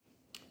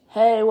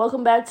Hey,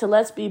 welcome back to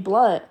Let's Be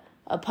Blunt,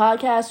 a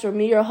podcast where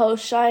me, your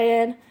host,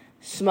 Cheyenne,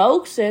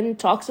 smokes and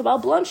talks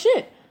about blunt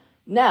shit.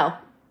 Now,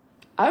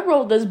 I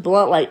rolled this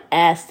blunt like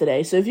ass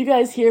today, so if you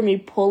guys hear me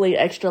pulling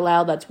extra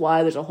loud, that's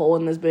why there's a hole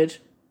in this bitch.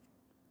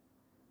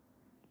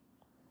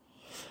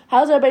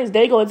 How's everybody's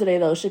day going today,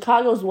 though?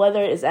 Chicago's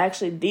weather is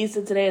actually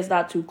decent today. It's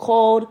not too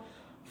cold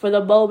for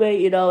the moment.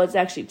 It's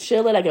actually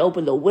chilling. I can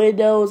open the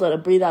windows, let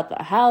it breathe out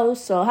the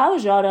house. So how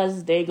is y'all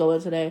guys' day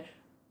going today?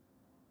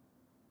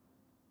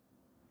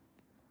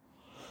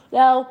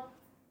 Now,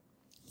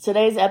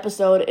 today's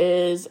episode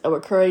is a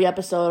recurring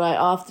episode I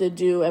often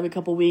do every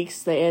couple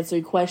weeks, the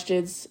answering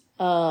questions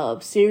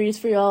series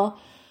for y'all.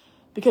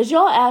 Because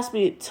y'all ask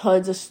me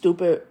tons of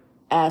stupid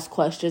ass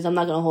questions. I'm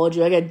not going to hold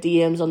you. I get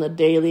DMs on the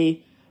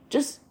daily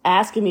just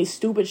asking me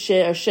stupid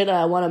shit or shit that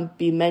I want to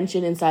be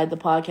mentioned inside the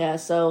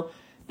podcast. So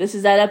this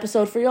is that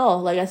episode for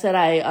y'all. Like I said,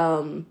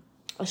 I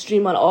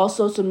stream on all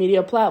social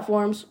media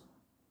platforms.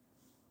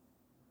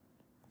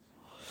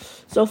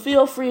 So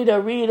feel free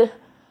to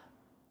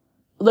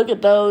look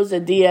at those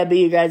and DM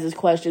me you guys'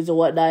 questions and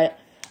whatnot.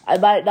 I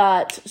might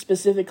not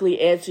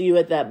specifically answer you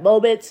at that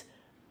moment.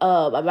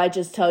 I might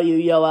just tell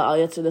you, I'll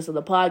answer this on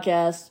the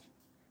podcast.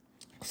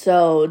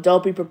 So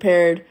don't be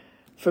prepared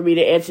for me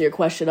to answer your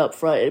question up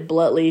front and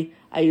bluntly.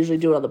 I usually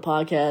do it on the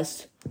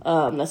podcast.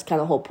 That's kind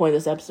of the whole point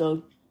of this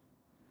episode.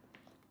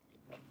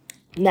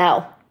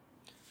 Now,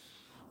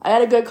 I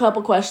had a good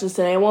couple questions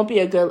today. It won't be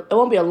a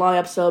long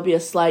episode. It'll be a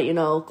slight,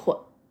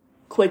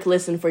 quick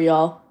listen for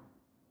y'all.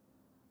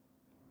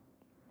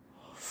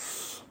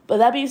 But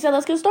that being said,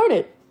 let's get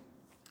started.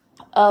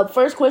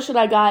 First question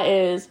I got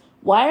is,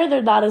 why are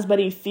there not as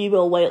many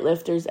female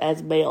weightlifters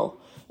as male?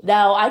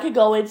 Now, I could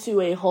go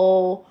into a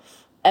whole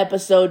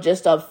episode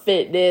just of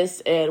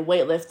fitness and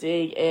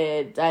weightlifting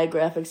and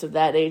demographics of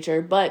that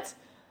nature, but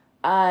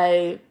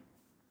I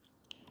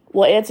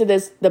will answer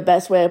this the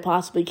best way I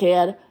possibly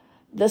can.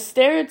 The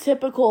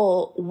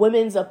stereotypical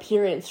women's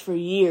appearance for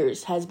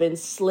years has been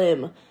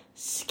slim,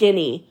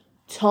 skinny,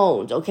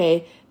 toned,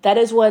 okay? That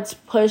is what's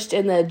pushed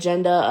in the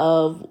agenda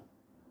of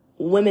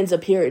women's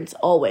appearance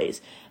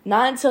always.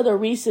 Not until the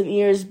recent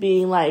years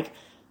being like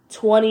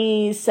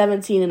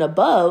 2017 and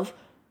above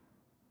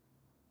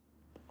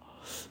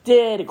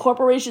did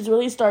corporations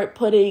really start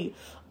putting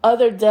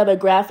other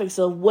demographics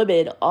of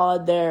women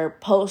on their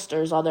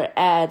posters, on their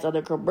ads, on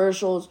their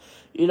commercials.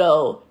 You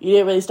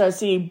didn't really start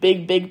seeing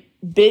big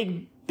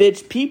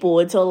bitch people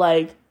until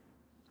I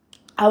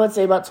would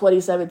say about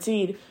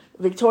 2017.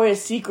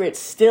 Victoria's Secret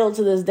still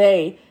to this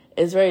day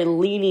is very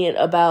lenient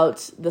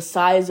about the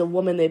size of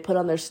woman they put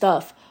on their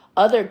stuff.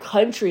 Other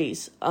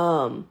countries,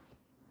 not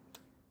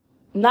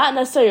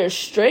necessarily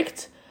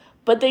strict,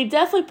 but they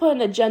definitely put an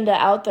agenda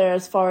out there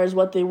as far as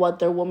what they want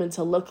their woman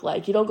to look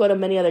like. You don't go to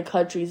many other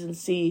countries and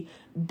see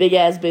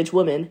big-ass bitch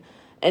women.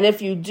 And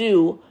if you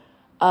do,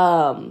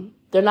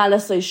 they're not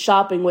necessarily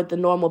shopping with the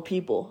normal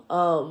people.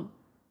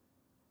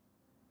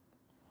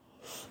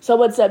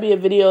 Someone sent me a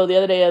video the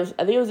other day of,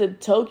 I think it was in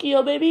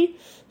Tokyo, maybe?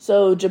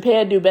 So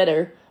Japan do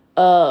better.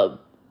 Of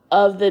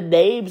the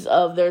names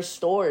of their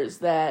stores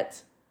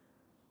that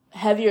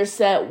heavier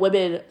set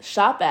women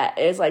shop at.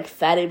 It's like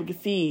Fatty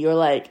McPhee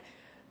or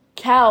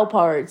cow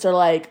parts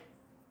or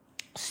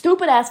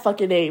stupid ass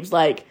fucking names.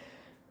 I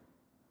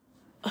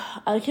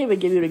can't even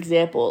give you an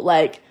example.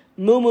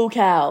 Moo Moo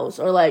cows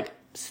or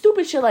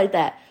stupid shit like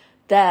that.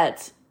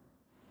 That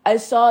I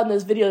saw in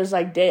this video. There's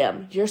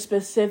damn, you're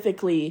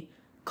specifically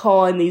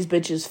calling these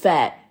bitches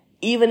fat,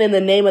 even in the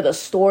name of the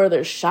store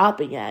they're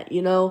shopping at,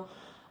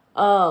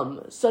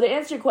 So to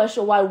answer your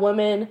question, why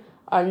women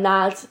are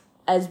not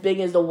as big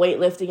as the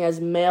weightlifting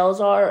as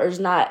males are, or is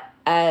not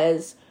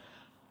as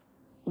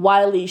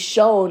widely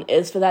shown,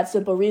 is for that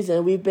simple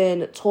reason. We've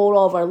been told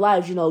all of our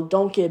lives,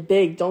 don't get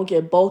big, don't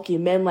get bulky.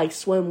 Men like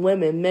slim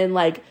women, men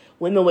like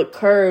women with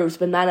curves,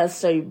 but not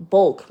necessarily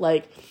bulk.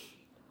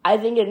 I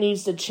think it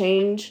needs to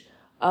change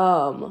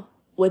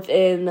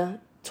within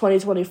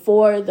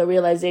 2024, the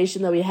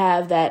realization that we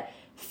have that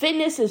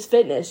fitness is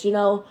fitness,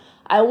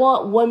 I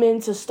want women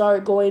to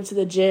start going to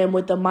the gym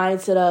with the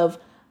mindset of,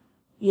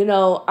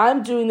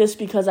 I'm doing this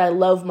because I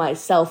love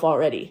myself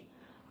already.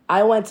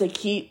 I want to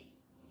keep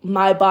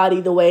my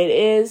body the way it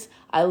is.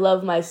 I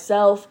love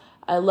myself.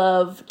 I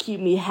love keep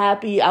me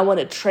happy. I want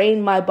to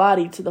train my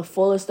body to the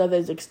fullest of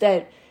its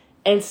extent.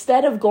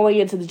 Instead of going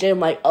into the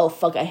gym oh,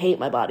 fuck, I hate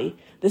my body.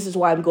 This is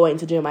why I'm going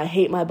to the gym. I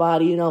hate my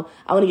body. I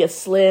want to get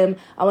slim.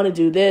 I want to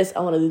do this. I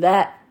want to do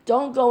that.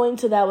 Don't go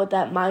into that with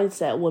that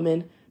mindset,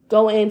 women.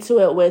 Go into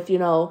it with,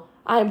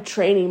 I'm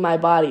training my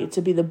body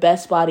to be the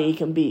best body it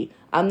can be.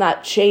 I'm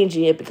not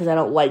changing it because I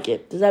don't like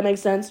it. Does that make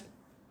sense?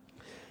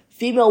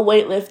 Female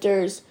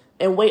weightlifters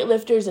and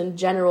weightlifters in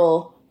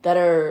general that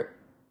are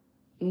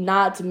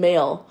not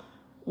male,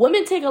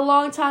 women take a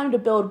long time to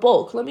build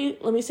bulk. Let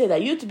me say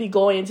that. You have to be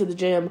going into the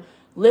gym,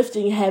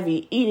 lifting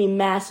heavy, eating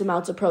mass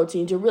amounts of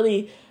protein to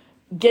really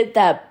get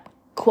that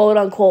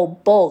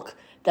quote-unquote bulk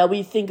that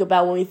we think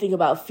about when we think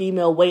about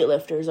female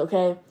weightlifters,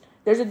 okay?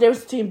 There's a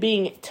difference between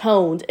being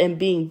toned and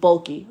being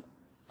bulky.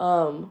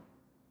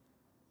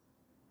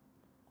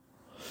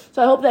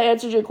 So I hope that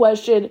answers your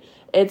question.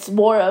 It's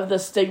more of the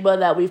stigma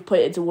that we've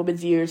put into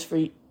women's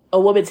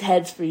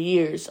heads for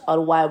years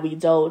on why we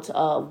don't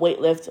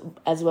weightlift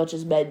as much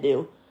as men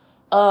do.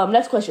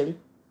 Next question.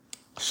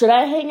 Should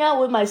I hang out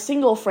with my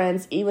single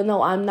friends even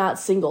though I'm not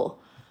single?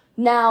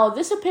 Now,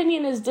 this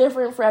opinion is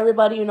different for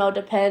everybody.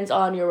 Depends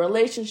on your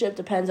relationship,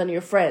 depends on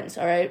your friends,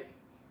 all right?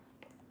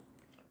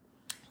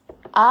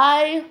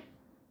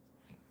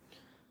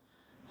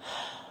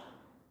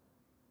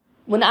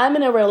 When I'm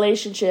in a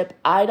relationship,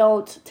 I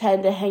don't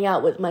tend to hang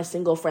out with my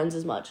single friends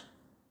as much.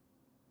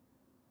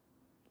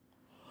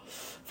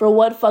 For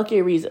one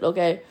fucking reason,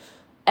 okay?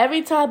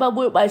 Every time I'm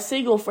with my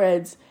single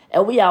friends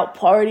and we out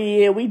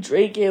partying, we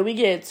drinking, we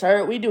getting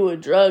turned, we doing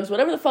drugs,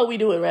 whatever the fuck we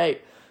doing,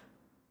 right?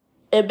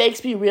 It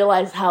makes me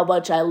realize how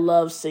much I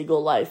love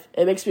single life.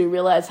 It makes me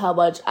realize how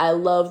much I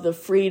love the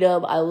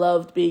freedom. I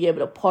love being able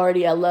to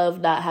party. I love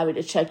not having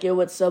to check in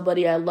with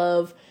somebody. I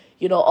love,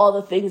 all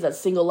the things that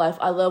single life.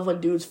 I love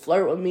when dudes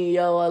flirt with me,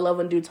 yo. I love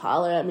when dudes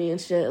holler at me and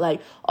shit. Like,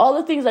 all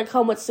the things that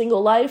come with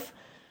single life,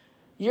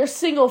 your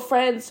single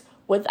friends,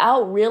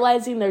 without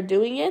realizing they're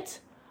doing it,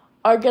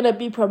 are going to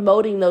be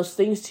promoting those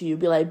things to you.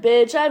 Be like,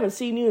 bitch, I haven't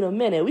seen you in a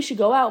minute. We should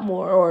go out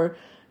more. Or,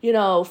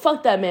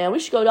 fuck that man. We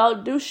should go out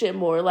and do shit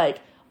more.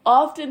 Like,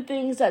 often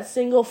things that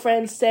single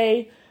friends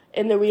say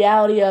in the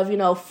reality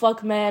of,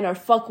 fuck man or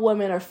fuck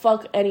woman or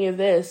fuck any of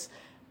this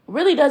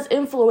really does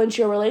influence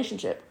your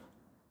relationship.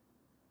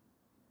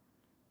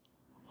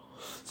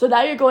 So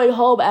now you're going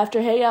home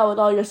after hanging out with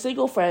all your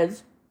single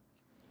friends,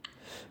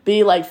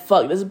 be like,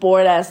 fuck this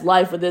bored-ass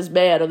life with this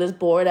man or this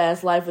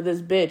bored-ass life with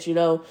this bitch,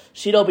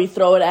 She don't be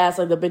throwing ass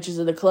like the bitches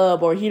in the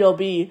club, or he don't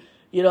be,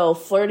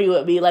 flirting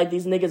with me like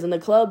these niggas in the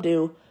club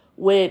do,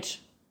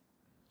 which,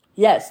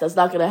 yes, that's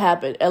not going to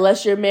happen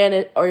unless your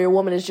man or your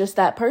woman is just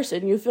that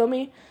person, you feel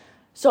me?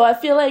 So I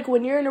feel like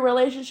when you're in a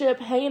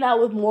relationship, hanging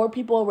out with more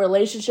people in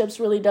relationships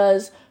really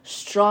does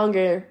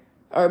stronger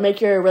or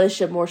make your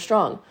relationship more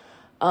strong.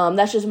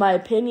 That's just my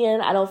opinion.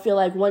 I don't feel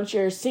like once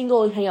you're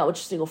single, you hang out with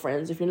your single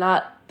friends. If you're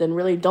not, then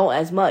really don't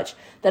as much.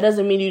 That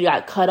doesn't mean you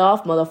got cut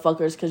off,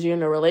 motherfuckers, because you're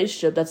in a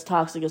relationship that's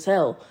toxic as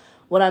hell.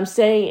 What I'm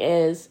saying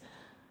is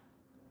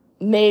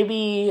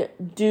maybe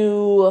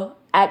do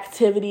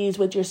activities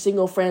with your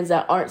single friends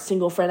that aren't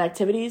single friend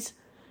activities,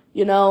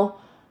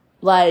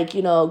 Like,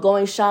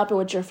 going shopping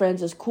with your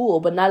friends is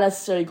cool, but not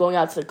necessarily going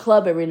out to the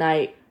club every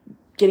night,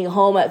 getting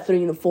home at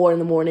 3 and 4 in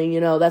the morning,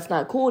 that's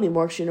not cool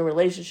anymore because you're in a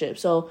relationship.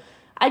 So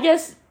I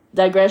guess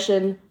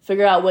digression,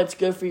 figure out what's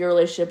good for your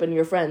relationship and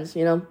your friends,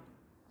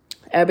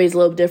 Everybody's a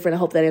little different. I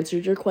hope that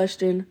answered your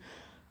question.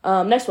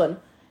 Next one.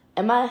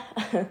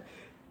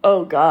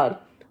 Oh, God.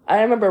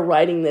 I remember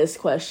writing this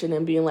question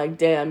and being like,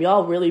 damn,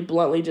 y'all really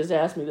bluntly just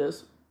asked me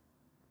this.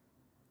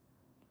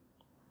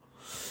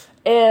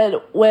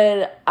 And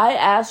when I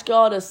ask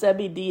y'all to send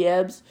me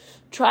DMs,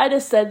 try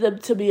to send them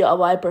to me on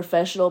my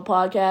professional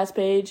podcast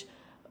page.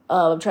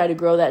 I'm trying to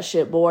grow that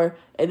shit more.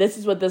 And this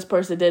is what this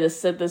person did, is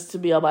sent this to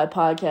me on my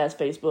podcast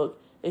Facebook.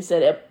 They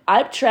said, if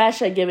I'm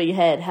trash at giving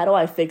head, how do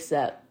I fix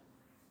that?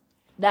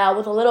 Now,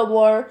 with a little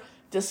more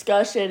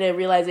discussion and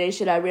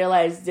realization, I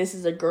realized this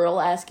is a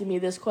girl asking me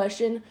this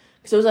question.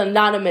 Because it was an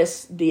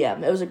anonymous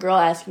DM. It was a girl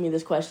asking me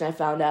this question, I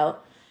found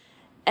out.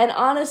 And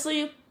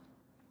honestly,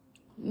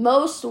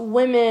 most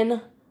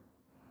women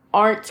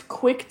aren't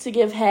quick to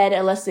give head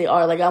unless they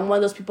are. Like, I'm one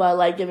of those people, I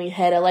like giving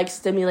head. I like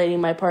stimulating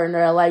my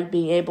partner. I like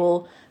being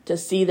able to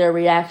see their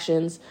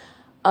reactions.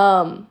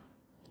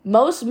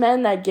 Most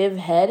men that give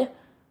head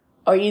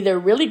are either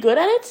really good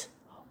at it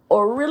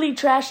or really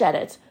trash at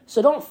it.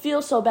 So don't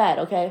feel so bad,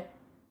 okay?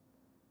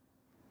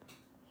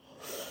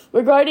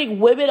 Regarding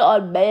women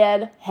on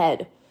man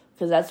head,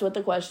 because that's what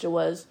the question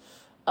was,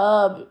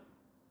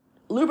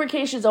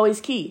 lubrication is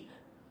always key.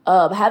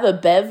 Have a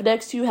bev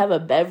next to you, have a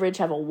beverage,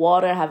 have a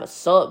water, have a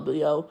sub,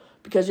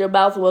 because your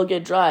mouth will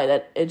get dry.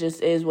 That it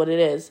just is what it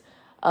is.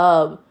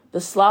 The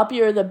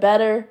sloppier, the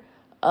better.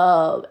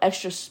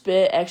 Extra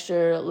spit,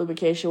 extra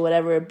lubrication,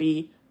 whatever it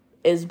be,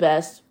 is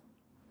best.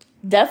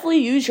 Definitely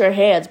use your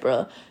hands,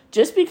 bro.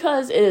 Just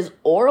because it is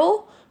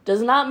oral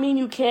does not mean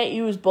you can't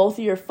use both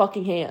of your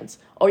fucking hands,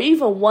 or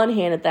even one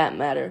hand at that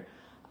matter.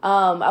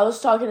 I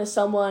was talking to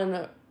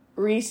someone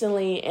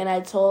recently, and I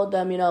told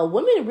them,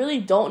 women really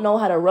don't know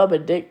how to rub a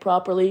dick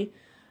properly.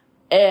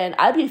 And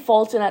I'd be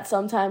faulting that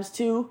sometimes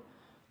too,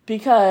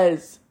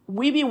 because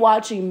we be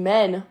watching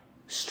men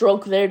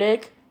stroke their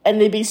dick, and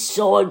they be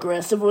so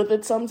aggressive with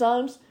it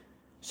sometimes.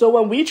 So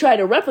when we try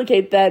to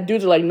replicate that,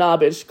 dudes are like, nah,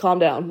 bitch, calm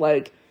down.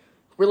 Like,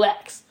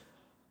 relax.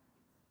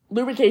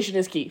 Lubrication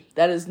is key.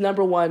 That is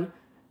number one.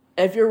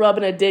 If you're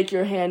rubbing a dick,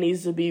 your hand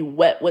needs to be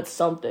wet with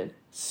something.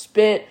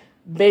 Spit,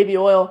 baby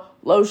oil,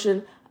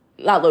 lotion.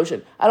 Not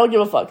lotion. I don't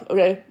give a fuck,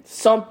 okay?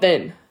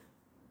 Something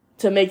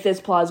to make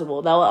this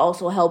plausible. That will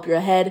also help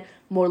your head.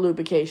 More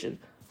lubrication.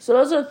 So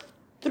those are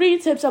 3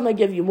 tips I'm going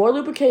to give you. More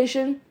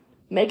lubrication.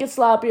 Make it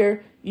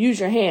sloppier. Use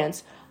your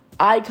hands.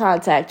 Eye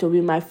contact will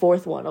be my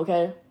 4th one,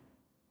 okay?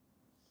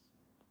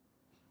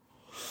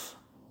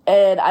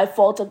 And I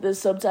fault at this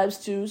sometimes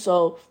too,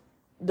 so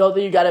know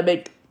that you gotta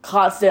make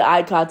constant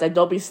eye contact.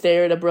 Don't be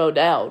staring a bro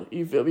down.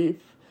 You feel me?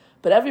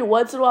 But every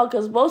once in a while,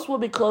 because most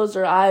women close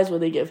their eyes when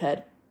they give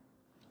head.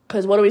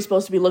 Because what are we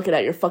supposed to be looking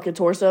at? Your fucking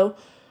torso?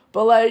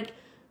 But, like,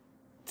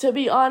 to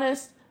be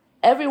honest,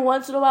 every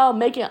once in a while,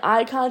 making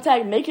eye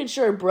contact, making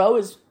sure bro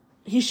is,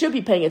 he should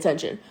be paying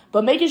attention.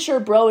 But making sure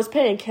bro is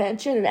paying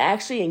attention and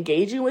actually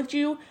engaging with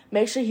you,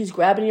 make sure he's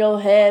grabbing your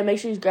head, make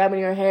sure he's grabbing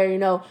your hair, you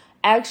know,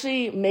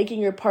 actually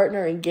making your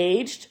partner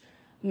engaged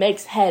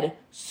makes head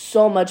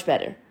so much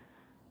better.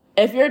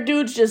 If your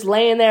dude's just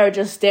laying there or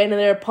just standing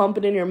there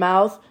pumping in your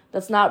mouth,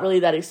 that's not really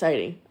that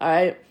exciting, all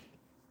right?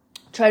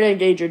 Try to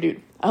engage your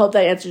dude. I hope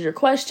that answers your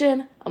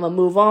question. I'm going to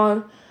move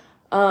on.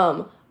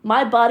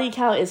 My body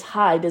count is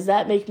high. Does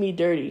that make me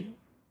dirty?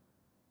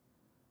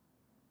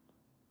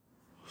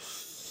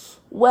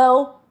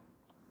 Well,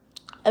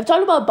 I've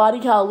talked about body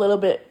count a little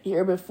bit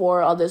here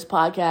before on this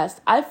podcast.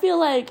 I feel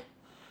like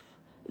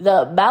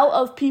the amount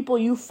of people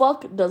you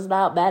fuck does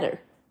not matter,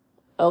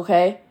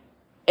 okay?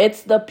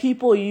 It's the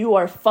people you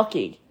are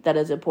fucking that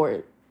is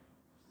important.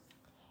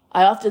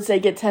 I often say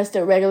get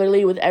tested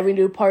regularly. With every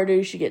new partner,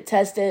 you should get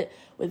tested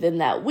within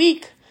that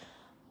week.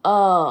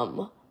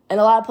 And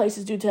a lot of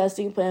places do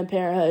testing, Planned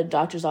Parenthood,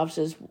 doctor's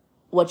offices,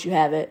 what you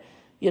have it.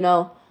 You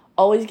know,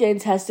 always getting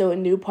tested with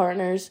new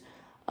partners.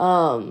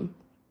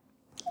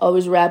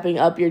 Always wrapping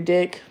up your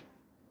dick.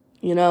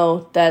 You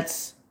know,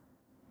 that's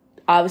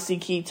obviously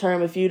key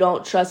term. If you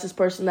don't trust this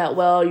person that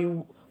well,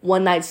 you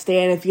one night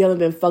stand. If you haven't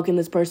been fucking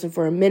this person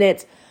for a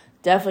minute,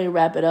 definitely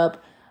wrap it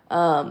up.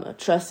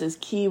 Trust is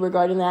key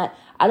regarding that.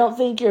 I don't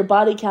think your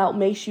body count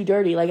makes you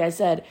dirty. Like I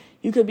said,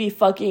 you could be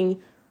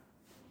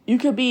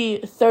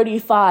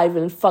 35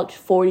 and fucked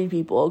 40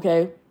 people,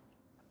 okay?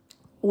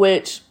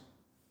 Which,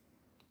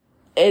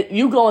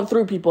 you going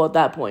through people at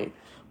that point.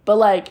 But,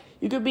 like,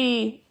 you could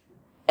be,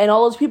 and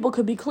all those people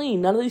could be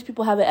clean. None of these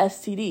people have an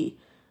STD.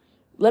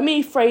 Let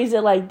me phrase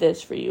it like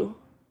this for you.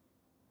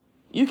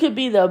 You could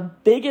be the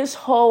biggest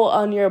hoe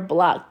on your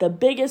block, the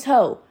biggest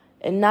hoe,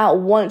 and not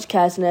once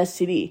catch an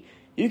STD.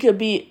 You could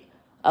be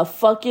a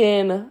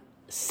fucking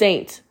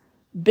saint.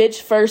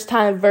 Bitch, first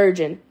time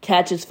virgin,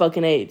 catches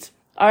fucking AIDS.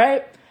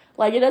 Alright?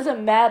 Like, it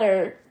doesn't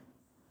matter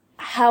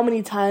how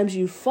many times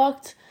you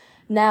fucked.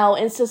 Now,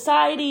 in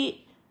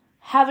society,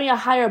 having a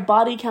higher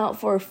body count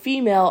for a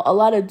female, a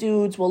lot of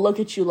dudes will look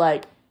at you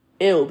like,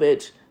 ew,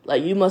 bitch.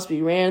 Like, you must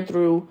be ran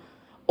through.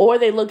 Or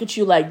they look at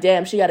you like,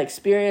 damn, she got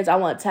experience. I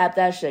want to tap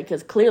that shit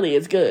because clearly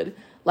it's good.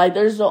 Like,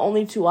 there's the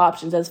only two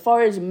options. As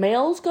far as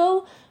males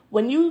go,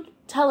 when you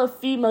tell a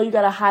female you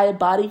got a high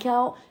body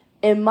count,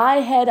 in my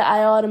head,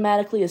 I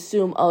automatically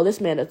assume, oh, this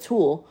man a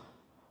tool.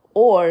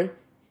 Or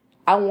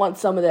I want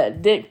some of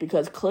that dick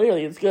because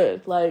clearly it's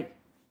good. Like,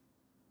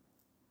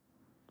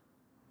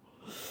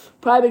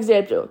 prime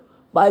example,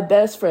 my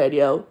best friend,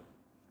 yo,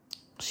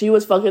 she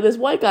was fucking this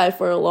white guy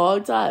for a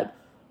long time.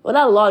 Well,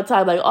 not a long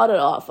time, like on and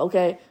off,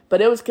 okay?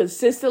 But it was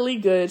consistently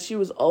good. She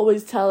was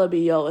always telling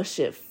me, yo, this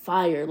shit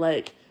fire.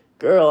 Like,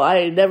 girl, I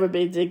ain't never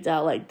been dicked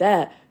out like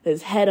that.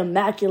 His head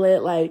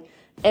immaculate, like,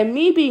 and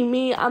me being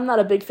me, I'm not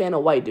a big fan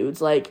of white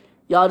dudes. Like,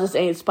 y'all just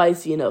ain't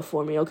spicy enough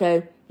for me,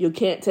 okay? You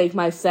can't take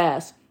my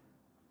sass.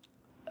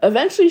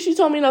 Eventually, she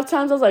told me enough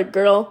times, I was like,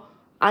 girl,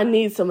 I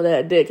need some of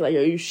that dick. Like,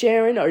 are you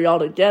sharing? Are y'all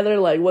together?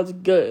 Like, what's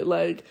good?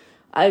 Like,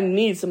 I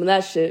need some of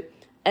that shit.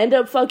 End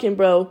up fucking,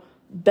 bro,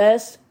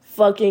 best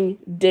fucking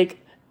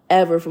dick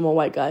ever from a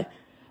white guy.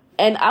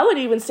 And I would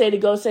even say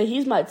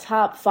he's my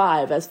top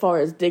 5 as far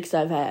as dicks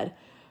I've had.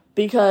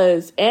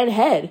 And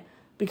head.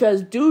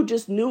 Because dude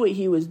just knew what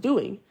he was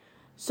doing.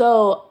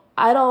 So,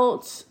 I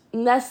don't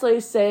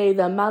necessarily say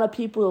the amount of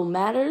people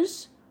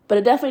matters, but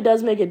it definitely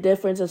does make a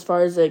difference as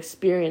far as the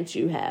experience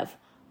you have.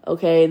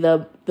 Okay,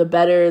 the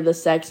better the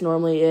sex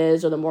normally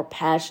is, or the more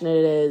passionate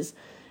it is.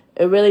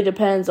 It really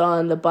depends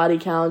on the body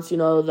counts, you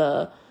know,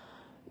 the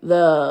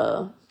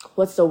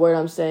what's the word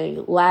I'm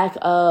saying? Lack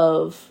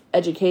of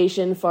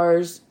education as far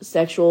as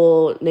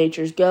sexual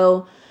natures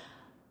go.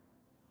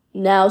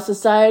 Now,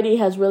 society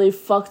has really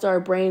fucked our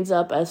brains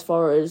up as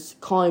far as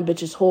calling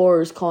bitches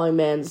whores,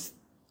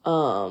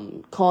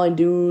 calling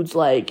dudes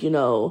like, you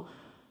know,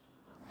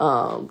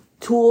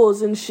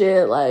 tools and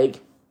shit.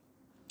 Like,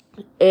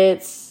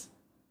 it's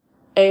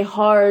a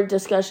hard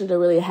discussion to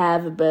really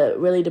have, but it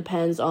really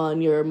depends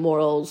on your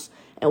morals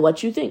and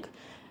what you think.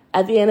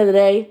 At the end of the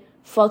day,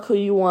 fuck who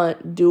you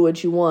want, do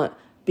what you want.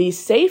 Be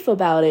safe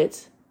about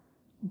it,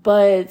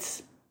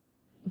 but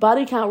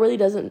body count really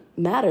doesn't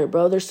matter,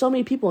 bro. There's so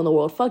many people in the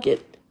world. Fuck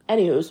it.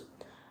 Anywho's,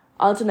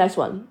 on to the next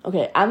one.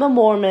 Okay, I'm a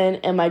Mormon,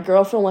 and my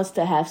girlfriend wants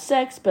to have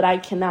sex, but I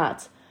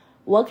cannot.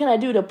 What can I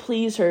do to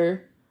please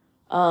her?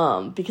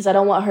 Because I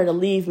don't want her to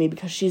leave me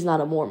because she's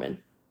not a Mormon.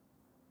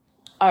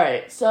 All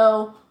right,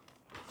 so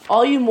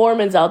all you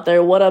Mormons out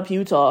there, what up,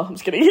 Utah? I'm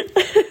just kidding.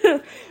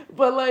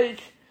 But, like,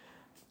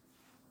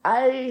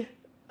 I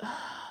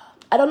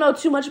don't know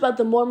too much about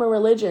the Mormon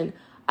religion.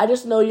 I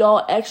just know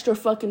y'all extra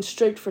fucking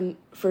strict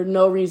for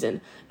no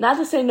reason. Not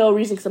to say no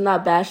reason, because I'm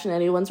not bashing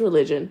anyone's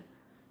religion.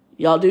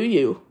 Y'all do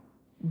you.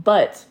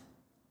 But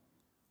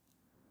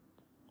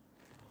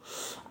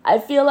I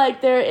feel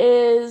like there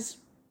is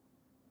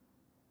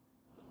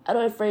how do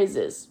I phrase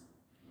this?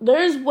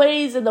 There's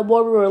ways in the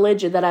Mormon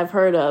religion that I've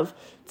heard of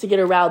to get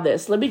around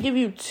this. Let me give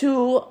you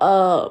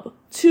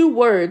two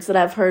words that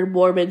I've heard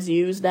Mormons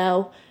use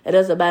now. It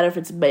doesn't matter if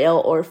it's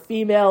male or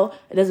female.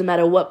 It doesn't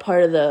matter what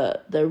part of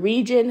the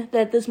region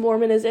that this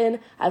Mormon is in.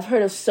 I've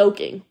heard of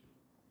soaking.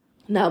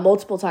 Now,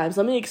 multiple times.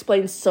 Let me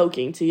explain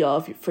soaking to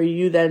y'all for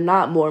you that are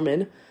not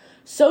Mormon.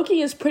 Soaking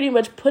is pretty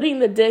much putting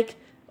the dick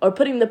or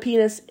putting the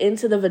penis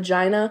into the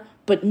vagina,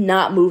 but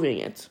not moving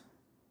it.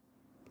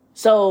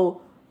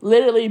 So,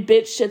 literally,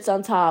 bitch shits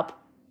on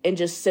top and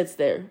just sits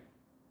there.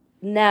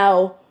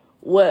 Now,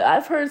 what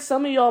I've heard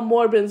some of y'all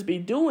Mormons be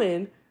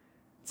doing,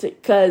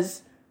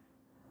 because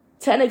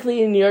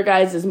technically in your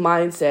guys'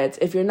 mindsets,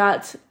 if you're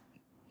not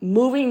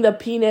moving the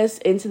penis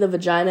into the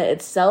vagina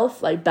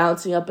itself, like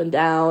bouncing up and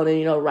down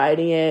and,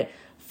 riding it,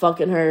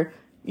 fucking her,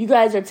 you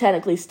guys are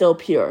technically still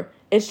pure.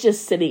 It's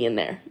just sitting in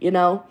there,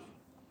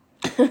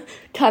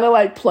 Kind of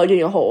like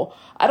plugging a hole.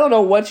 I don't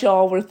know what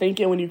y'all were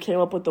thinking when you came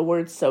up with the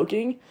word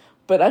soaking,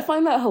 but I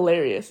find that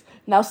hilarious.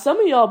 Now, some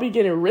of y'all be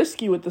getting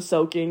risky with the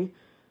soaking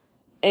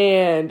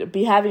and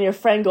be having your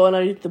friend going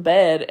underneath the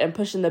bed and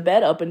pushing the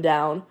bed up and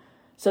down.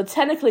 So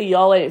technically,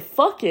 y'all ain't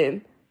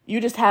fucking. You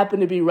just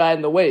happen to be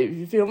riding the wave.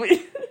 You feel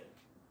me?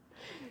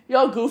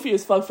 Y'all goofy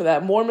as fuck for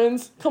that.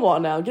 Mormons, come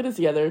on now, get it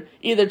together.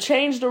 Either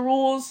change the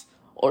rules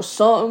or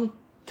something,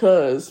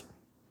 because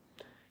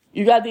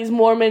you got these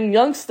Mormon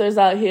youngsters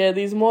out here,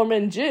 these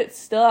Mormon jits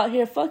still out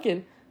here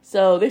fucking.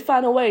 So they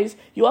find a ways.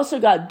 You also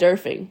got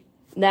derfing.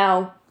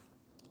 Now,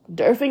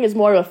 derfing is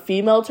more of a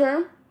female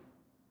term.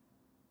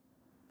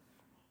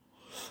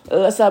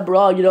 That's not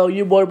broad,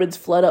 you Mormons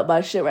flood up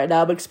my shit right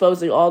now. I'm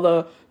exposing all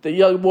the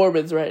young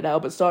Mormons right now,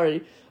 but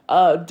sorry.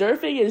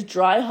 Derfing is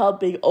dry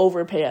humping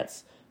over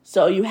pants.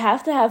 So you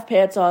have to have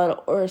pants on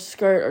or a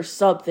skirt or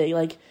something.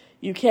 Like,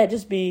 you can't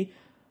just be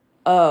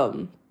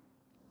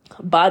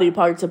body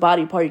part to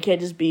body part. You can't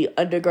just be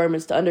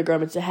undergarments to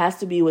undergarments. It has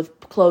to be with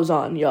clothes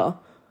on, y'all.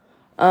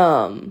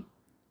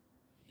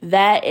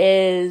 That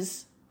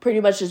is pretty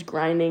much just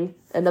grinding.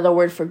 Another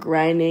word for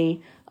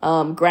grinding.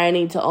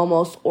 Grinding to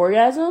almost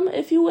orgasm,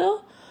 if you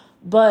will.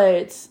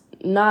 But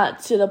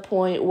not to the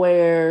point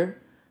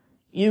where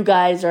you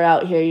guys are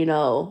out here,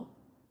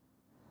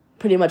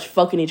 pretty much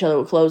fucking each other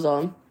with clothes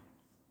on.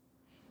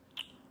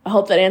 I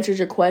hope that answers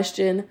your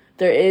question.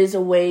 There is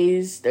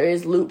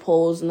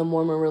loopholes in the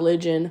Mormon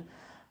religion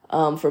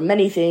for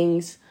many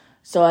things.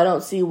 So I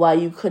don't see why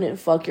you couldn't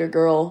fuck your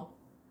girl,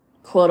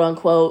 quote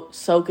unquote,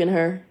 soaking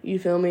her. You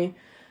feel me?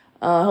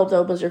 I hope that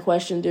opens your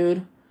question,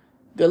 dude.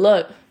 Good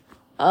luck.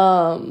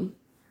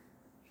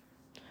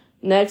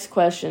 Next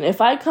question. If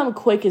I come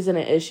quick, is it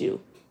an issue?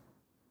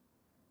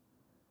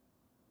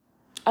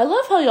 I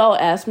love how y'all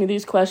ask me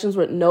these questions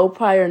with no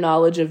prior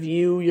knowledge of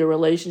you, your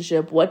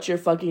relationship, what you're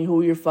fucking,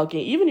 who you're fucking,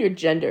 even your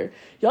gender.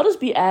 Y'all just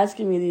be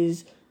asking me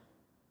these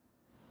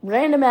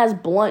random ass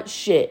blunt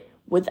shit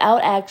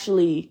without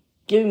actually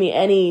giving me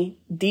any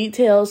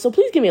details. So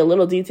please give me a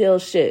little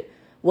detailed shit.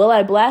 Will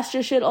I blast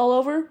your shit all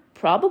over?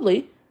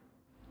 Probably.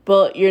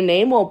 But your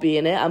name won't be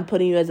in it. I'm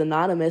putting you as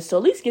anonymous, so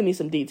at least give me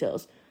some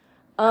details.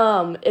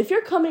 If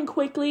you're coming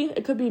quickly,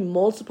 it could be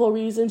multiple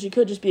reasons. You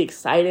could just be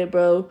excited,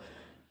 bro.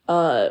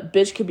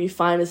 Bitch could be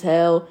fine as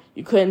hell.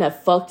 You couldn't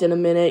have fucked in a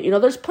minute.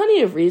 There's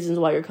plenty of reasons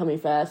why you're coming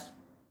fast.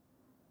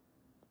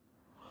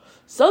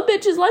 Some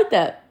bitches like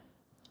that.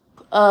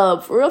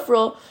 For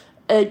real,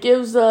 it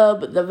gives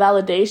the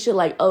validation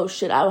like, oh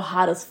shit, I'm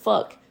hot as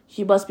fuck.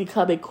 He must be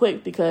coming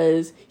quick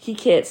because he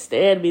can't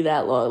stand me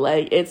that long.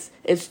 Like, it's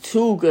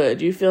too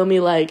good. You feel me?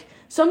 Like,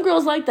 some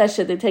girls like that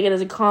shit. They take it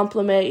as a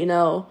compliment,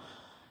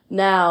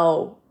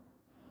 Now,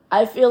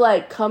 I feel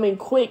like coming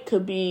quick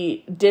could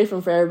be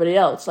different for everybody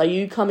else. Like,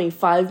 you coming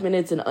 5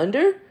 minutes and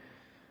under?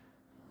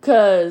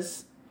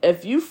 Because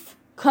if you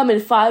come in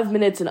 5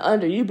 minutes and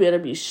under, you better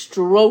be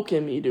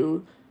stroking me,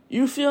 dude.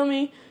 You feel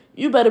me?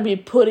 You better be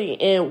putting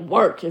in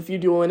work if you're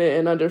doing it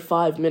in under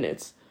 5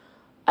 minutes.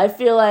 I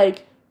feel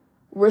like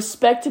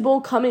respectable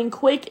coming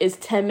quick is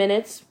 10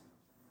 minutes.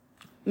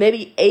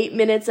 Maybe 8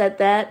 minutes at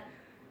that.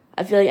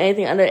 I feel like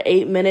anything under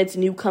 8 minutes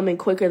and you coming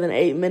quicker than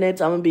 8 minutes,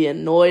 I'm going to be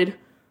annoyed.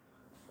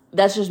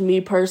 That's just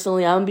me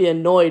personally. I'm going to be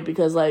annoyed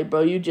because, like,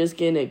 bro, you just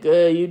getting it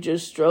good. You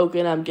just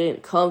stroking. I'm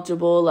getting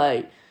comfortable.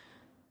 Like,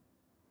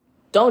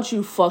 don't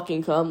you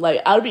fucking come.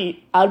 Like, I'd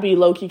be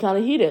low-key kind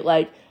of heated.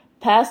 Like,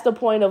 past the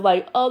point of,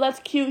 like, oh,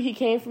 that's cute. He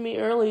came for me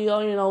early.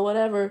 Oh,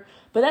 whatever.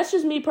 But that's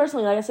just me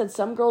personally. Like I said,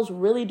 some girls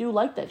really do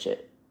like that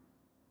shit.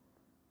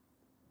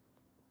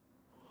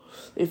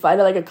 They find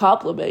it like a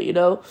compliment,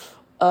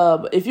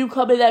 If you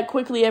come in that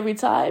quickly every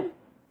time,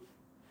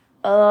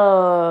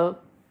 I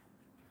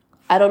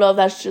don't know if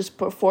that's just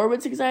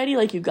performance anxiety,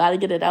 like you gotta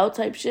get it out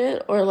type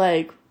shit, or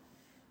like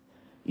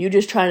you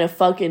just trying to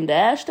fucking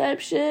dash type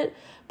shit.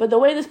 But the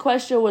way this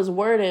question was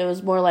worded, it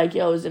was more like,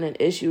 yo, is it an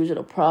issue? Is it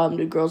a problem?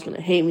 The girl's gonna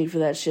hate me for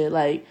that shit.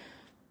 Like,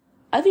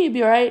 I think you'd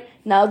be alright.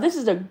 Now, this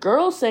is a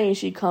girl saying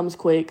she comes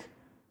quick.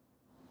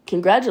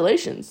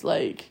 Congratulations.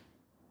 Like,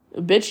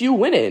 bitch, you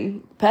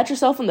winning. Pat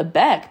yourself on the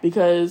back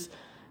because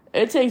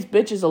it takes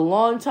bitches a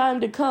long time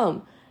to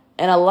come.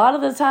 And a lot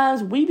of the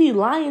times, we be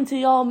lying to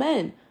y'all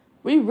men.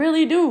 We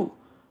really do.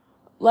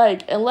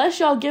 Like, unless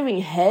y'all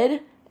giving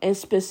head and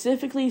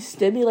specifically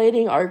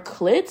stimulating our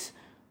clit,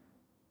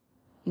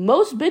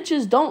 most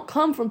bitches don't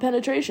come from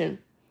penetration.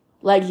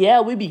 Like,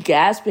 yeah, we be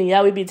gasping.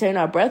 Yeah, we be taking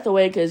our breath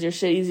away because your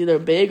shit is either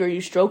big or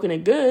you stroking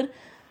it good.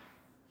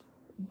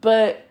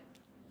 But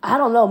I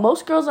don't know.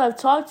 Most girls I've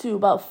talked to,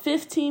 about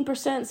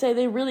 15% say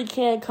they really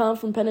can't come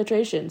from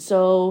penetration.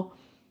 So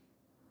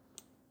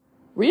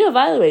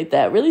reevaluate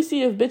that. Really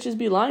see if bitches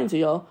be lying to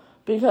y'all.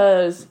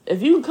 Because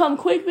if you come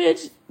quick,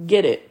 bitch,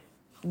 get it.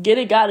 Get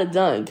it, got it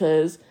done.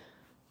 Because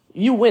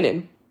you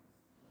winning.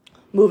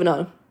 Moving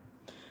on.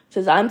 It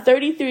says, I'm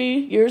 33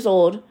 years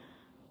old.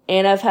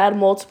 And I've had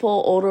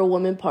multiple older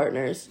women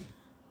partners.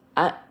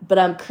 But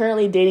I'm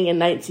currently dating a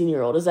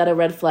 19-year-old. Is that a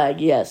red flag?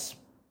 Yes.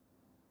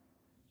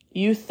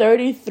 You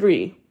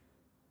 33,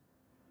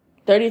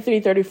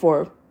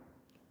 34,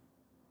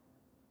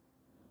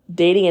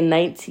 dating a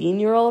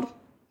 19-year-old?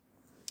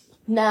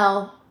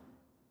 Now,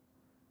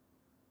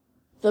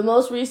 the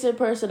most recent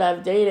person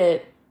I've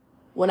dated,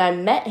 when I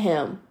met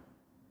him,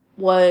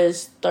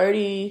 was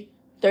 32,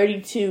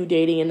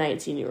 dating a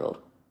 19-year-old.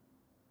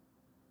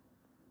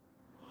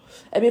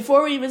 And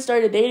before we even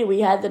started dating,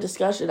 we had the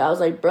discussion. I was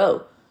like,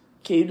 bro,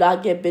 can you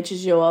not get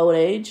bitches your old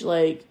age?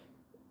 Like,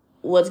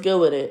 what's good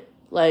with it?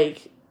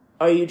 Like,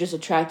 are you just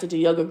attracted to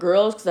younger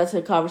girls? Because that's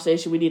a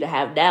conversation we need to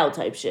have now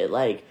type shit.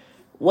 Like,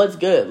 what's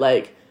good?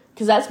 Like,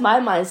 because that's my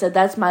mindset.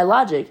 That's my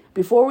logic.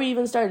 Before we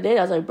even started dating,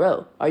 I was like,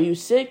 bro, are you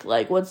sick?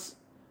 Like,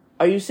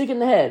 are you sick in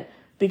the head?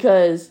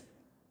 Because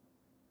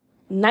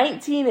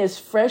 19 is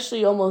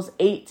freshly almost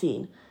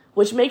 18,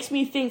 which makes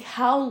me think,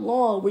 how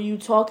long were you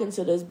talking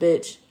to this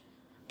bitch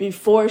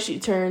before she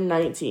turned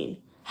 19?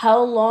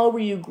 How long were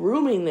you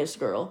grooming this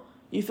girl?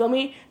 You feel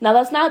me? Now,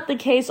 that's not the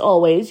case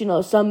always. You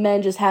know, some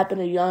men just happen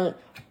to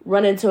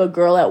run into a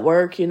girl at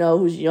work, you know,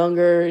 who's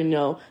younger, you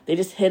know, they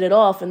just hit it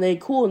off and they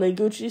cool and they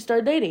Gucci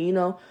start dating, you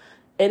know.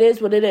 It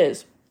is what it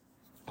is.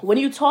 When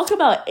you talk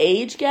about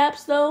age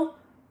gaps, though,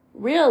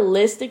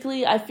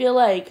 realistically, I feel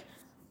like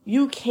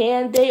you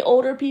can date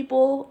older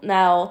people.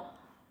 Now,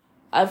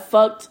 I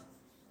fucked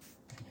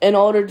an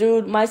older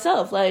dude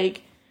myself.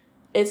 Like,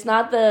 it's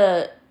not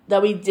that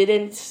we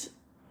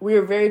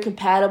were very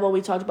compatible.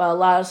 We talked about a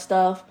lot of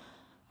stuff.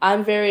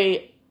 I'm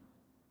very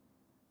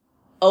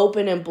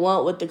open and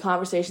blunt with the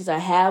conversations I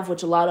have,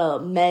 which a lot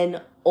of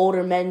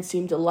older men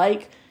seem to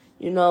like.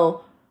 You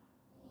know,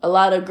 a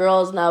lot of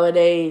girls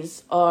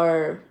nowadays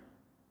are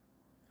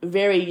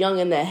very young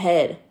in the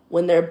head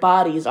when their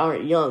bodies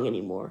aren't young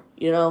anymore,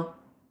 you know?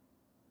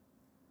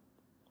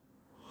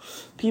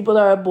 People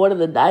that are born in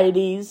the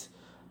 90s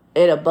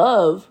and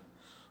above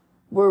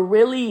were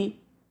really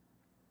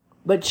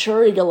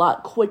maturing a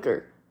lot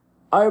quicker.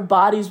 Our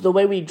bodies, the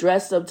way we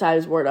dress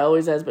sometimes weren't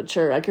always as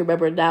mature. I can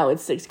remember now in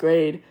 6th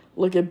grade,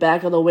 looking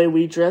back on the way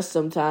we dressed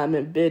sometime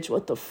and bitch,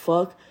 what the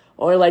fuck?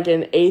 Or like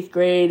in 8th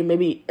grade,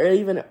 maybe, or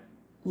even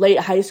late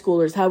high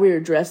schoolers, how we were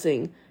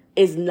dressing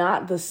is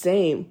not the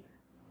same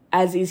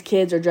as these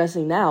kids are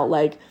dressing now.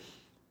 Like,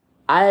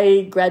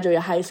 I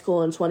graduated high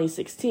school in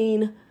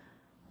 2016.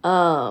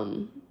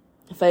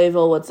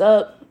 Fayetteville, what's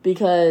up?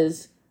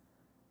 Because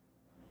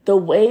the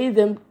way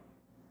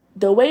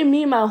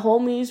me and my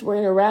homies were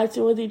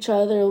interacting with each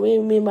other, the way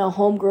me and my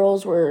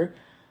homegirls were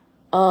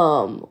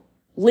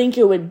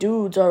linking with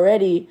dudes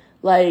already,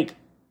 like,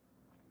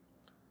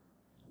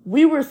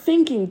 we were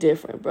thinking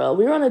different, bro.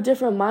 We were on a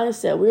different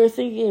mindset. We were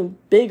thinking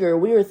bigger.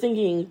 We were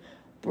thinking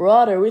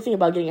broader. We were thinking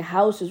about getting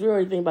houses. We were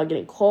already thinking about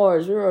getting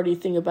cars. We were already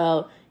thinking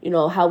about, you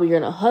know, how we were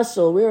going to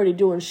hustle. We were already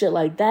doing shit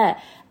like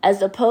that.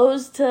 As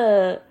opposed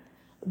to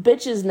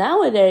bitches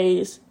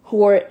nowadays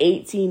who are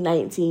 18,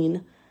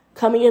 19,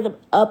 coming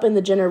up in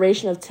the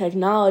generation of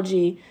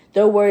technology,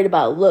 they're worried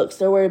about looks.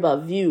 They're worried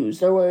about views.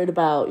 They're worried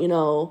about, you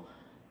know,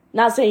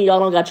 not saying y'all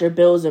don't got your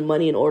bills and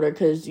money in order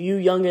because you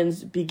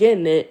youngins be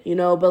getting it, you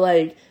know, but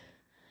like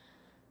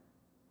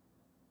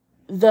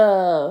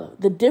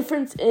the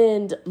difference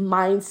in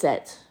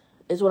mindset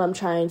is what I'm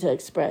trying to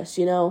express,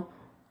 you know.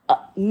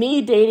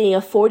 Me dating a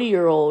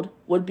 40-year-old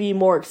would be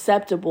more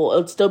acceptable. It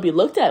would still be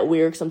looked at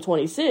weird because I'm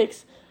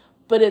 26,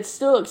 but it's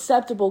still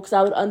acceptable because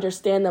I would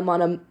understand them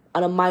on a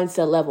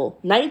mindset level.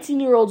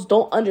 19-year-olds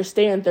don't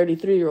understand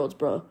 33-year-olds,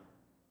 bro.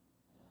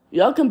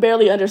 Y'all can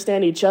barely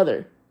understand each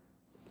other.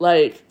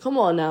 Like, come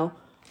on now.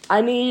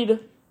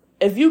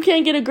 If you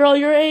can't get a girl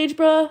your age,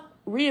 bro,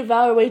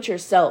 reevaluate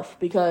yourself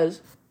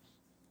because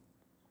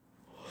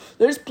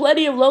there's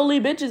plenty of lonely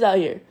bitches out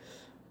here.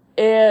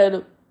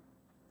 And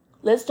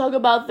let's talk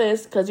about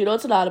this because, you know,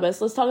 it's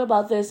anonymous. Let's talk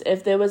about this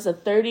if there was a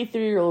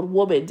 33-year-old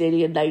woman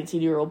dating a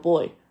 19-year-old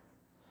boy.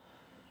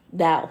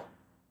 Now,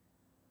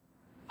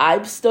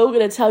 I'm still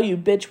going to tell you,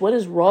 bitch, what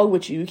is wrong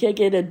with you? You can't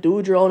get a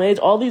dude your own age.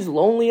 All these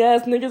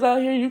lonely-ass niggas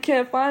out here, you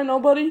can't find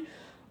nobody?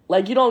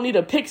 Like, you don't need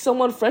to pick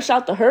someone fresh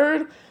out the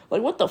herd?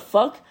 Like, what the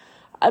fuck?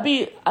 I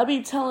be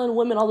telling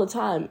women all the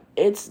time,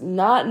 it's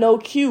not no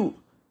cute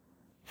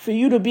for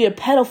you to be a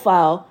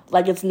pedophile,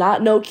 like it's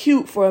not no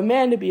cute for a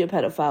man to be a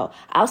pedophile.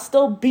 I'll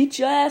still beat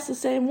your ass the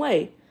same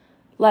way.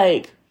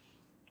 Like,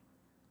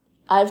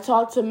 I've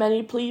talked to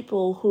many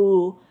people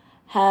who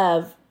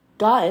have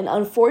gotten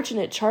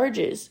unfortunate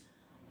charges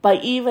by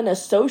even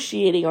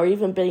associating or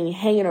even being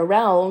hanging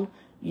around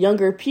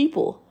younger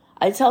people.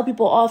 I tell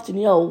people often,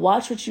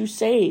 watch what you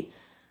say,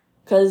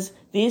 because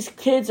these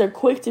kids are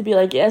quick to be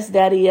like, yes,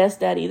 daddy,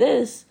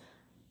 this.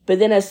 But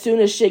then as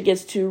soon as shit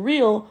gets too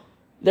real,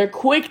 they're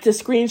quick to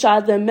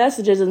screenshot them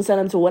messages and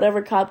send them to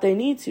whatever cop they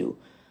need to.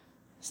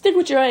 Stick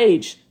with your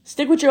age.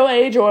 Stick with your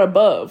age or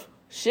above.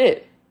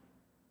 Shit.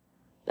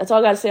 That's all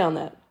I got to say on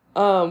that.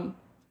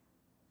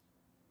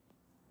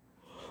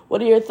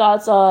 What are your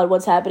thoughts on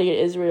what's happening in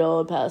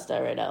Israel and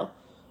Palestine right now?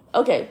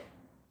 Okay.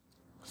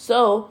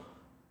 So,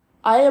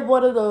 I am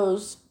one of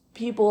those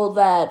people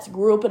that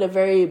grew up in a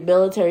very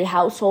military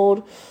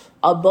household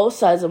on both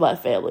sides of my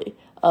family.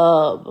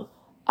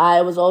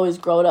 I was always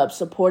grown up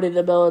supporting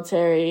the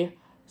military,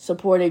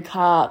 supporting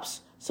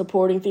cops,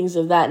 supporting things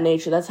of that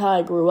nature. That's how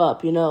I grew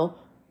up,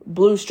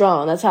 Blue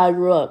strong. That's how I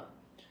grew up.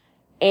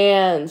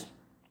 And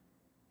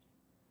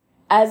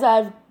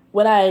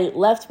when I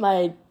left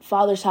my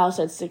father's house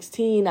at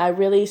 16, I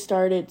really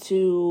started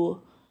to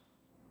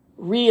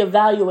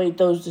reevaluate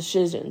those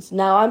decisions.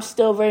 Now, I'm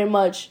still very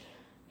much,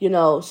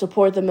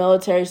 support the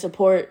military,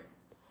 support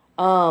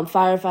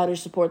firefighters,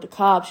 support the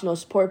cops,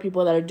 support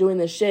people that are doing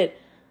this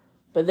shit.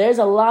 But there's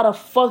a lot of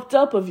fucked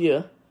up of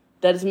you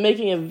that is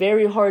making it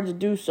very hard to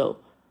do so.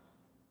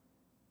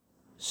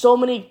 So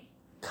many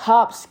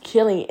cops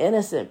killing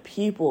innocent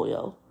people,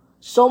 yo.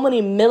 So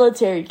many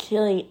military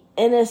killing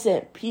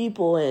innocent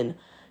people and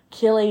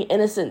killing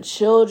innocent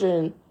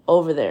children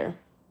over there.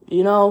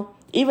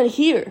 Even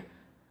here.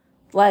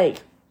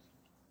 Like,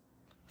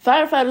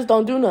 firefighters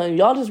don't do nothing.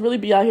 Y'all just really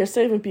be out here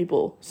saving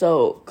people.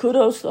 So,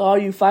 kudos to all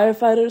you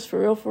firefighters, for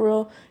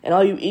real, and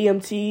all you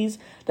EMTs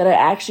that are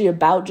actually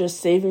about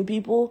just saving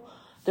people.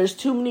 There's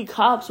too many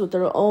cops with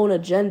their own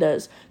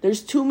agendas.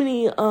 There's too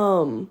many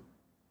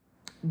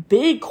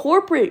big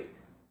corporate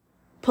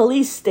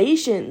police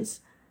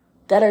stations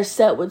that are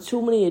set with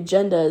too many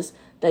agendas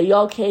that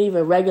y'all can't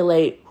even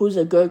regulate who's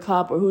a good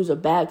cop or who's a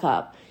bad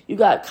cop. You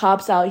got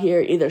cops out here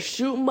either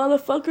shooting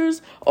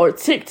motherfuckers or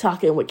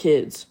TikToking with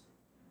kids.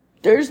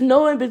 There's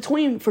no in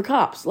between for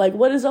cops. Like,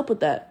 what is up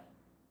with that?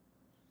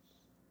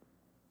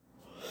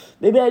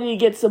 Maybe I need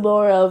to get some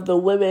more of the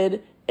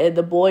women and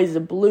the boys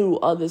in blue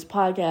on this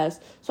podcast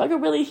so I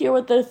can really hear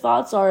what their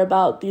thoughts are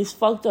about these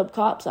fucked up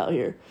cops out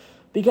here.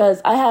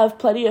 Because I have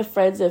plenty of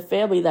friends and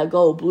family that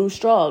go blue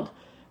strong,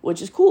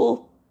 which is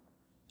cool.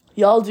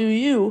 Y'all do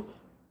you.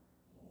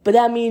 But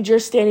that means you're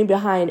standing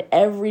behind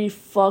every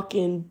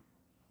fucking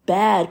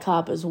bad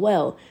cop as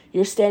well.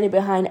 You're standing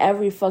behind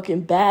every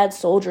fucking bad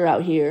soldier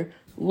out here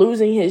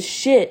losing his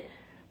shit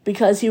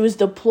because he was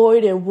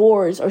deployed in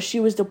wars or she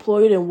was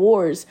deployed in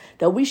wars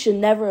that we should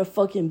never have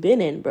fucking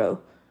been in, bro.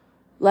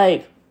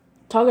 Like,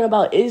 talking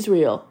about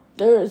Israel.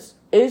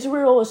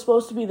 Israel was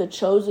supposed to be the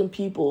chosen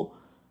people.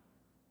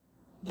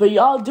 But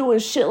y'all doing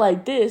shit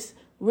like this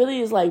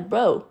really is like,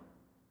 bro,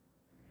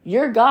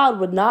 your God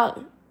would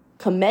not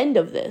commend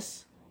of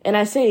this. And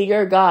I say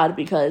your God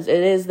because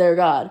it is their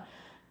God.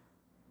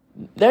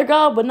 Their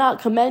God would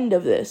not commend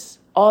of this.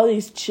 All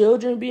these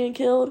children being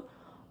killed,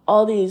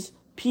 all these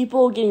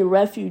people getting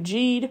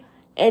refugeed,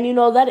 and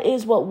that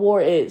is what war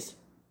is.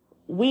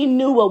 We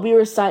knew what we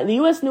were signing. The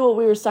U.S. knew what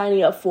we were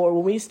signing up for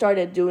when we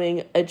started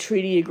doing a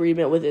treaty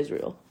agreement with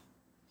Israel.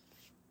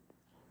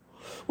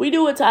 We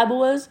knew what time it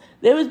was.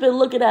 They was been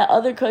looking at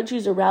other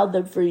countries around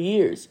them for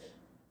years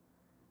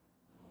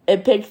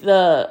and picked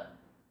the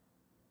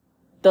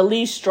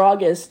least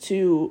strongest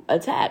to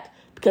attack,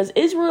 because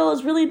Israel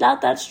is really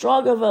not that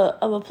strong of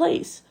a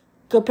place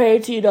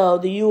compared to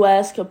the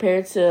U.S.,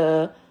 compared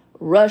to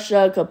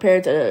Russia,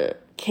 compared to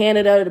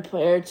Canada,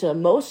 compared to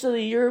most of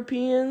the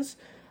Europeans,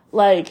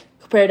 like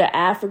compared to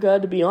Africa.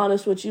 To be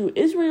honest with you,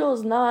 Israel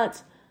is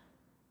not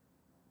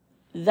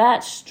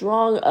that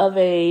strong of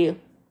a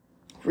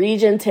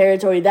region,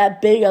 territory,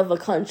 that big of a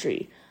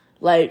country.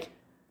 Like,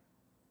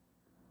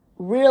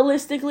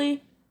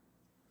 realistically,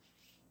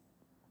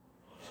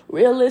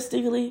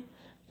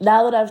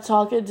 now that I've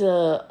talked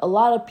to a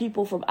lot of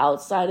people from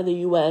outside of the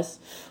U.S.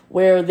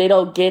 where they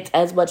don't get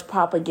as much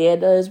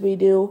propaganda as we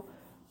do,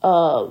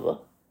 the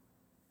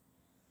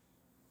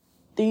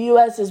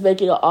U.S. is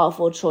making an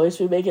awful choice.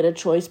 We're making a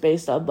choice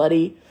based on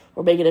money.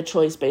 We're making a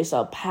choice based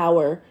on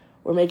power.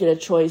 We're making a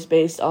choice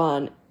based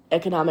on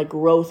economic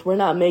growth. We're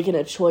not making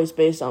a choice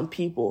based on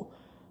people,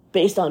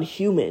 based on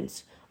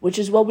humans, which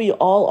is what we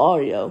all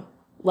are, yo.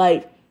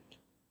 Like,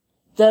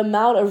 the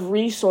amount of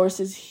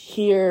resources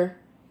here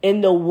in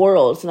the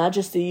world, it's not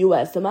just the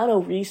U.S., the amount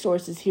of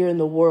resources here in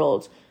the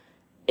world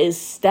is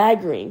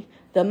staggering.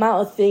 The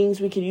amount of things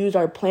we could use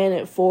our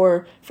planet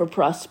for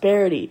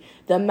prosperity,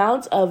 the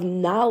amount of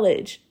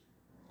knowledge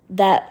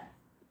that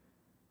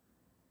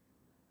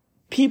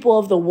people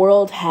of the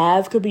world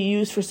have could be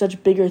used for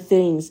such bigger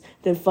things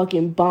than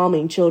fucking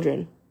bombing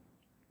children.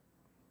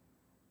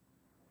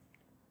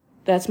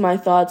 That's my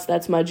thoughts.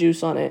 That's my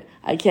juice on it.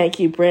 I can't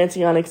keep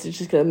ranting on it because it's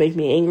just going to make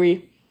me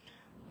angry.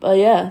 But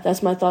yeah,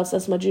 that's my thoughts.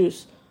 That's my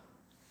juice.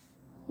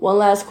 One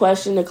last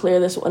question to clear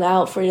this one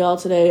out for y'all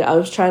today. I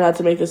was trying not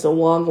to make this a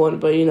long one,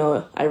 but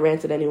I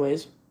ranted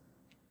anyways.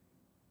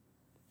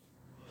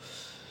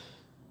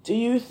 Do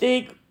you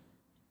think...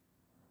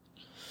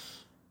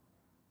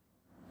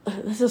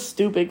 This is a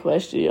stupid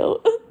question,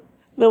 yo.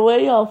 The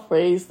way y'all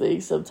phrase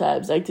things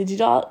sometimes. Like, did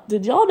y'all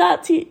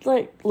not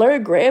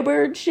learn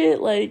grammar and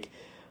shit? Like,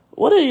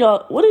 what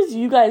is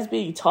you guys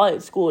being taught in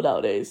school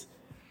nowadays?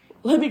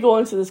 Let me go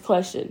into this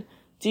question.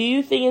 Do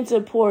you think it's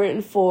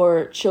important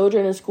for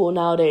children in school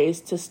nowadays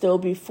to still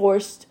be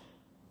forced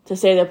to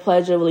say the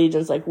Pledge of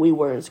Allegiance like we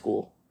were in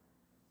school?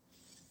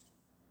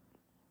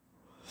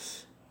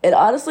 And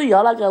honestly,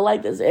 y'all not gonna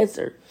like this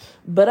answer,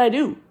 but I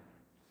do.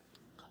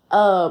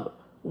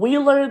 We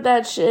learned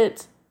that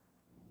shit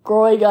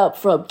growing up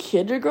from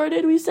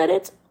kindergarten, we said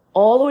it,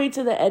 all the way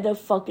to the end of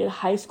fucking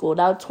high school.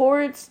 Now,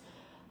 towards,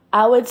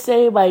 I would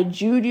say, my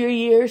senior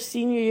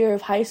year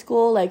of high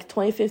school, like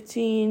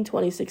 2015,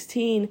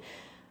 2016,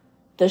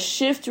 the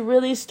shift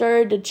really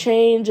started to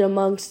change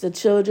amongst the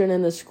children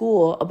in the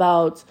school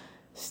about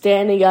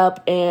standing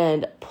up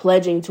and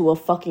pledging to a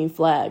fucking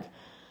flag.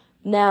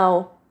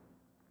 Now,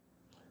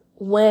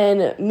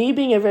 when me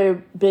being a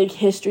very big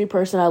history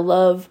person, I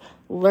love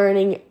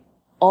learning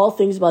all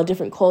things about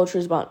different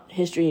cultures, about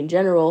history in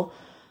general,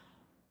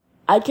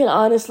 I can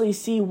honestly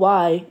see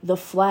why the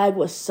flag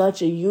was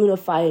such a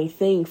unifying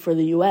thing for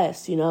the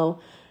U.S.,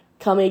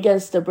 coming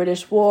against the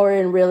British War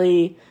and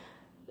really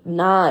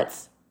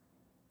not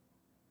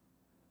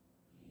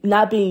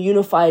being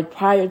unified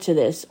prior to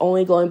this,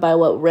 only going by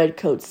what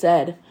Redcoat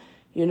said.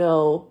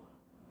 The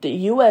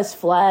U.S.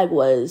 flag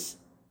was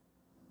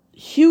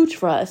huge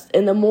for us.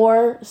 And the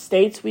more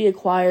states we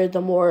acquired,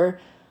 the more,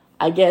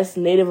 I guess,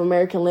 Native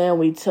American land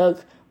we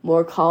took,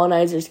 more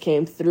colonizers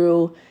came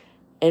through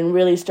and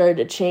really started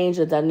to change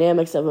the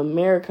dynamics of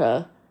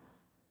America.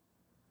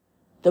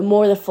 The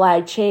more the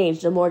flag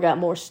changed, the more it got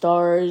more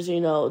stars.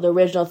 The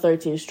original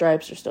 13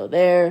 stripes are still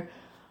there.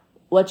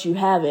 What you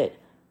have it.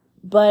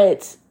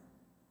 But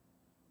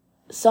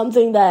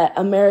something that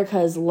America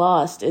has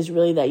lost is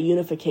really that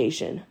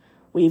unification.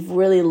 We've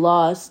really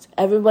lost.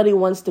 Everybody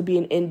wants to be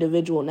an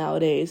individual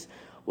nowadays,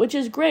 which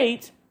is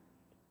great.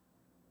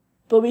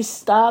 But we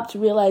stopped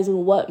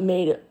realizing what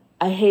made it.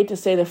 I hate to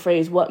say the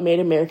phrase, what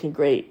made America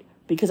great,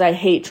 because I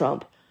hate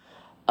Trump.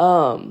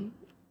 And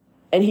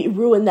he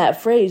ruined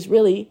that phrase,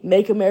 really.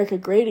 Make America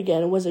great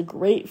again. It was a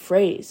great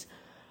phrase.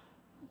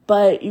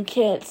 But you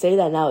can't say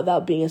that now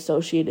without being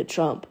associated with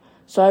Trump.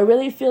 So I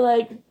really feel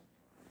like,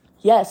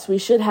 yes, we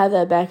should have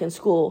that back in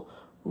school.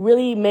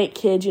 Really make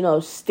kids,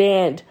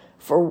 stand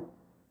for,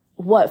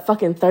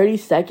 fucking 30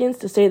 seconds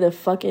to say the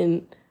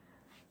fucking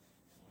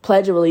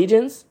Pledge of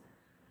Allegiance?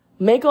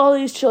 Make all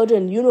these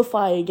children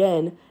unify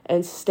again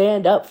and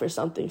stand up for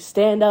something.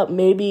 Stand up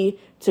maybe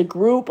to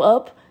group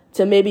up,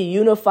 to maybe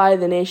unify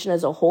the nation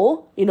as a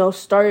whole.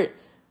 Start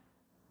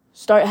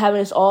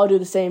having us all do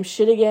the same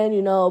shit again.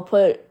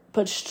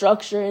 Put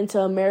structure into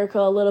America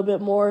a little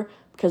bit more,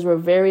 because we're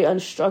very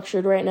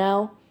unstructured right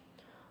now.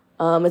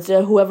 It's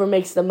whoever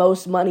makes the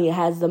most money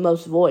has the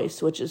most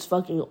voice, which is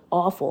fucking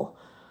awful.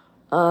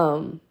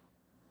 So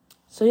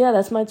yeah,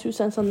 that's my 2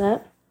 cents on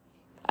that.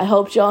 I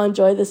hope y'all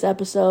enjoyed this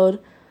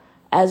episode.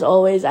 As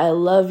always, I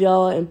love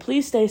y'all, and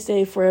please stay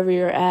safe wherever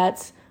you're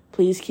at.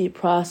 Please keep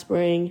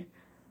prospering.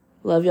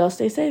 Love y'all.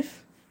 Stay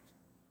safe.